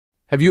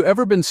Have you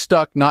ever been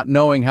stuck not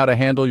knowing how to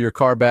handle your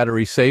car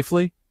battery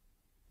safely?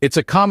 It's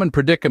a common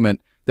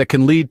predicament that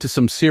can lead to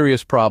some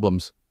serious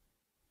problems.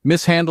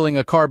 Mishandling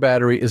a car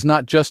battery is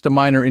not just a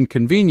minor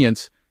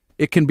inconvenience,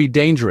 it can be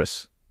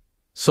dangerous.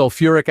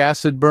 Sulfuric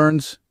acid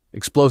burns,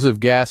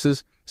 explosive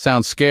gases,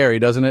 sounds scary,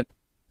 doesn't it?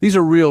 These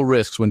are real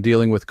risks when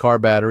dealing with car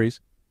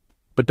batteries.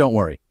 But don't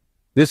worry.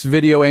 This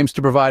video aims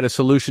to provide a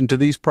solution to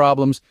these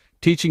problems,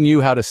 teaching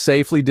you how to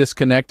safely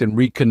disconnect and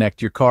reconnect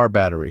your car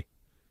battery.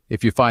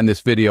 If you find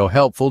this video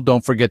helpful,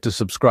 don't forget to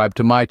subscribe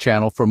to my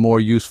channel for more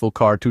useful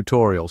car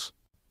tutorials.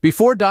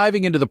 Before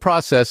diving into the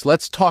process,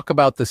 let's talk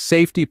about the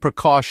safety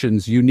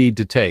precautions you need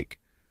to take.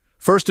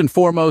 First and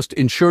foremost,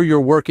 ensure you're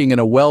working in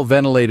a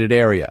well-ventilated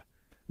area.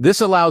 This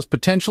allows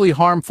potentially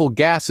harmful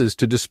gases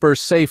to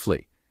disperse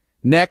safely.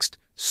 Next,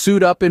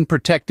 suit up in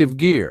protective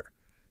gear.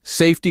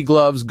 Safety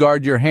gloves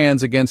guard your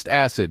hands against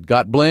acid.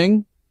 Got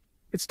bling?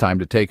 It's time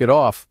to take it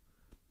off.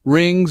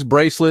 Rings,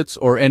 bracelets,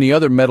 or any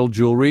other metal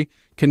jewelry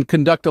can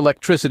conduct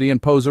electricity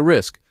and pose a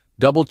risk.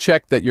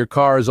 Double-check that your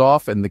car is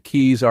off and the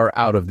keys are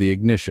out of the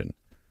ignition.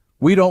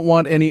 We don't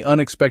want any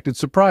unexpected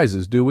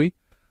surprises, do we?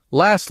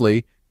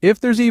 Lastly, if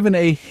there's even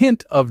a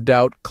hint of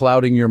doubt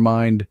clouding your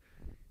mind,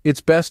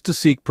 it's best to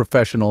seek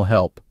professional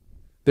help.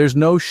 There's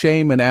no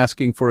shame in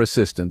asking for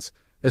assistance,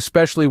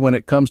 especially when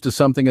it comes to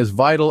something as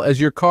vital as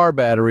your car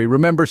battery.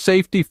 Remember,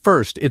 safety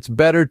first. It's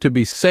better to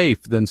be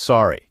safe than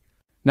sorry.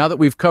 Now that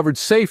we've covered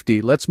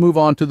safety, let's move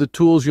on to the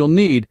tools you'll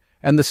need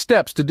and the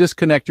steps to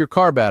disconnect your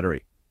car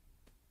battery.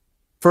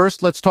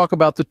 First, let's talk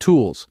about the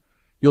tools.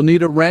 You'll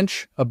need a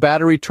wrench, a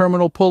battery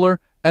terminal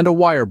puller, and a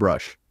wire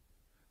brush.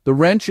 The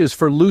wrench is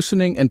for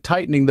loosening and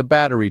tightening the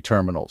battery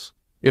terminals.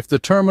 If the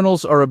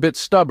terminals are a bit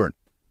stubborn,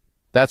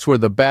 that's where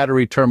the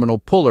battery terminal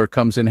puller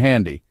comes in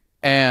handy.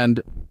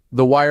 And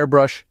the wire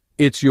brush,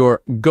 it's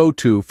your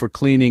go-to for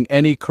cleaning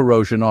any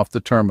corrosion off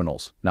the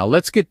terminals. Now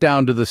let's get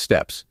down to the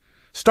steps.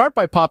 Start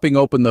by popping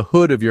open the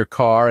hood of your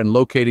car and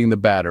locating the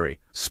battery.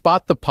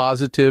 Spot the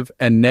positive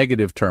and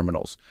negative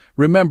terminals.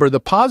 Remember, the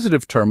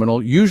positive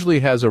terminal usually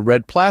has a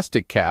red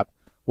plastic cap,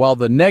 while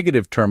the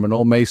negative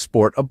terminal may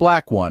sport a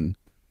black one.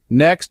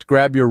 Next,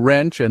 grab your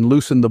wrench and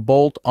loosen the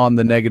bolt on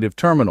the negative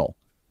terminal.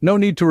 No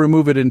need to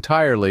remove it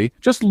entirely,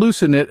 just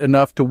loosen it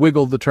enough to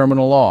wiggle the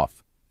terminal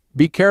off.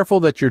 Be careful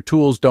that your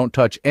tools don't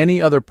touch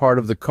any other part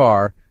of the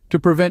car to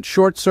prevent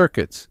short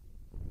circuits.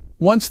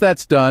 Once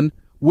that's done,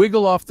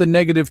 wiggle off the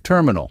negative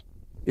terminal.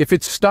 If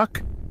it's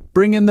stuck,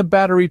 bring in the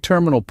battery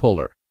terminal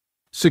puller.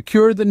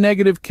 Secure the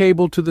negative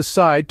cable to the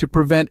side to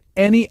prevent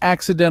any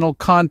accidental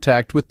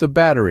contact with the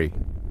battery.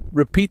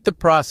 Repeat the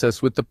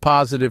process with the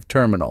positive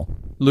terminal.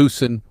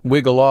 Loosen,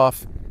 wiggle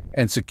off,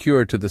 and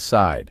secure to the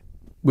side.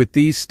 With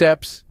these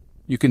steps,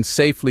 you can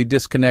safely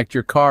disconnect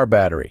your car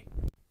battery.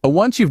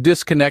 Once you've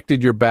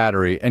disconnected your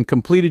battery and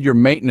completed your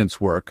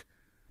maintenance work,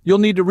 you'll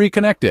need to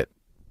reconnect it.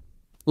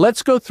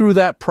 Let's go through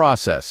that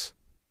process.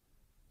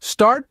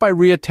 Start by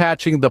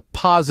reattaching the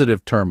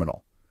positive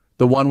terminal,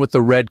 the one with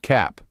the red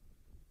cap.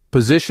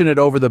 Position it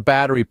over the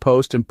battery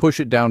post and push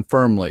it down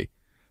firmly.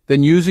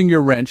 Then, using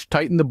your wrench,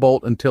 tighten the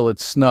bolt until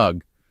it's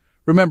snug.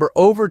 Remember,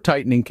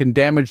 over-tightening can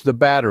damage the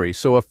battery,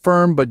 so a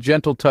firm but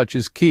gentle touch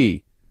is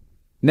key.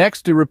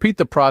 Next, to repeat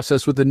the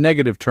process with the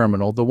negative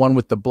terminal, the one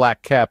with the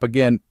black cap.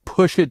 Again,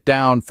 push it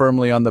down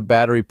firmly on the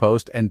battery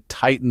post and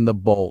tighten the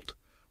bolt.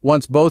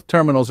 Once both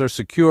terminals are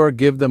secure,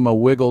 give them a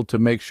wiggle to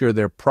make sure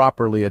they're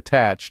properly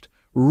attached.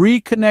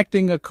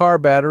 Reconnecting a car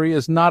battery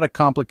is not a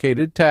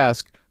complicated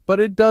task, but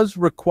it does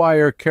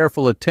require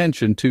careful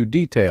attention to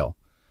detail.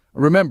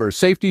 Remember,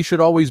 safety should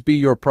always be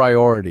your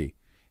priority.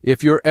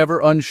 If you're ever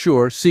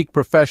unsure, seek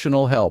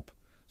professional help.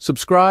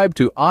 Subscribe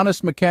to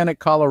Honest Mechanic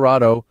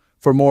Colorado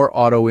for more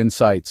auto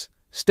insights.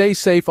 Stay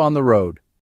safe on the road.